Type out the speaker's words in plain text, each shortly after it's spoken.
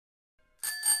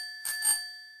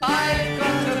I've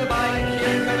got a bike,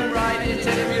 you can ride it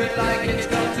if you like. It's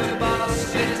got a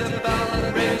basket, a bell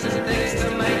and rings and things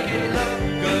to make it look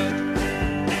good.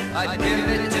 I'd give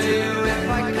it to you if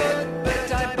I could,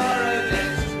 but I borrowed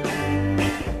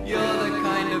it. You're the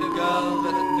kind of girl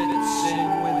that fits in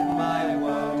with my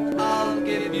world. I'll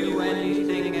give you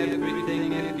anything,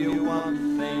 everything if you want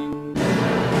things.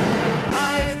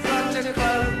 I've got a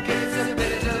cloak, it's a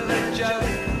bit of a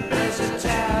joke. There's a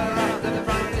tear up the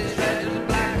front, it's red and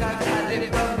black, I've had it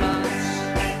for months.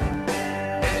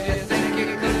 If you think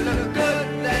it could look good,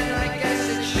 then I guess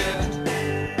it should.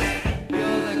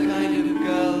 You're the kind of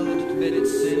girl that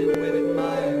fits in with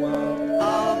my world.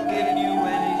 I'll give you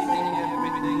anything,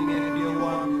 everything if you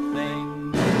want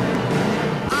things.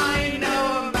 I know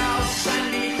a mouse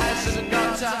and he hasn't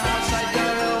got a house. I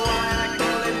don't know why I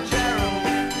call him Gerald.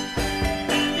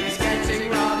 He's getting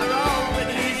rather old, but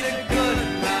he's a good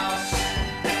mouse.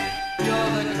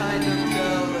 You're the kind of